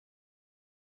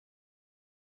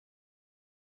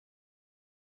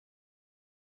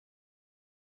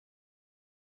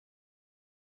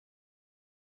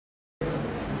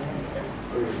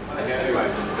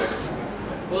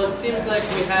Well, it seems like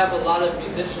we have a lot of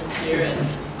musicians here,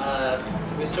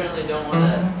 and we certainly don't want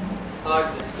to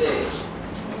hog the stage.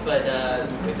 But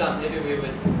we thought maybe we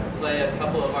would play a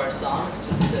couple of our songs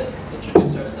just to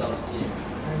introduce ourselves to you.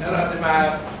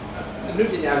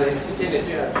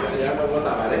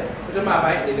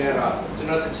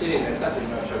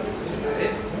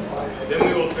 Then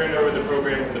we will turn over the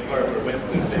program to the part where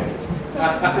Winston sings.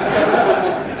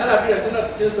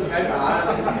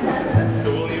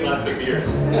 So we'll need lots of beers.